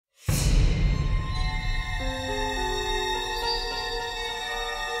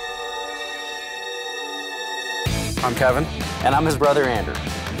I'm Kevin. And I'm his brother, Andrew.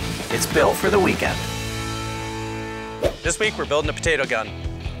 It's built for the weekend. This week we're building a potato gun.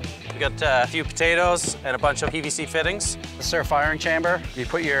 We got a few potatoes and a bunch of PVC fittings. This is our firing chamber. You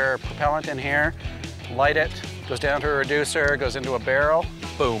put your propellant in here, light it, goes down to a reducer, goes into a barrel.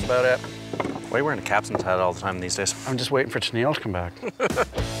 Boom. That's about it. Why are you wearing a captain's hat all the time these days? I'm just waiting for Tennille to come back.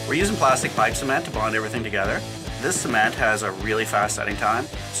 We're using plastic pipe cement to bond everything together. This cement has a really fast setting time,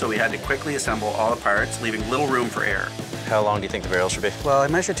 so we had to quickly assemble all the parts, leaving little room for air. How long do you think the barrel should be? Well, I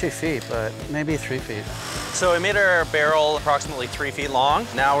measured 2 feet, but maybe 3 feet. So we made our barrel approximately 3 feet long.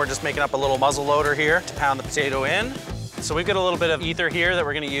 Now we're just making up a little muzzle loader here to pound the potato in. So we've got a little bit of ether here that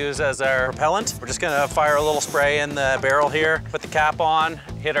we're gonna use as our propellant. We're just gonna fire a little spray in the barrel here, put the cap on,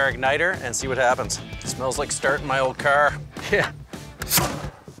 hit our igniter, and see what happens. It smells like starting my old car. Yeah.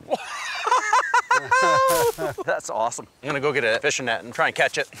 That's awesome. I'm gonna go get a fishing net and try and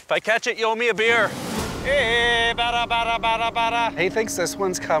catch it. If I catch it, you owe me a beer. Hey, bada, bada, bada, bada. He thinks this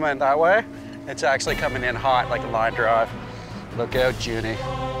one's coming that way. It's actually coming in hot like a line drive. Look out, Junie.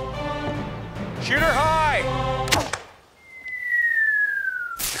 Shoot her high.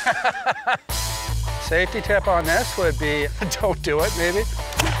 Safety tip on this would be, don't do it, maybe.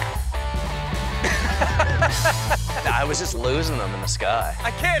 I was just losing them in the sky.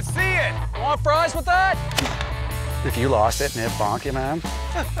 I can't see it. Want fries with that? If you lost it and it bonked you, man,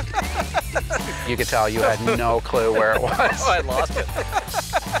 you could tell you had no clue where it was. Oh, I lost it.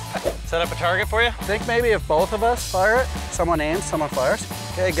 Set up a target for you? I think maybe if both of us fire it, someone aims, someone fires.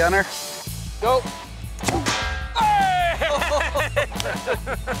 Okay, gunner, go.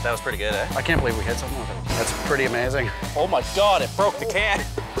 That was pretty good, eh? I can't believe we hit something with it. That's pretty amazing. Oh my God, it broke the can.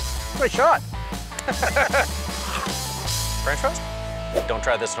 Good shot. French fries? Don't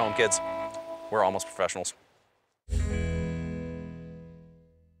try this at home, kids. We're almost professionals.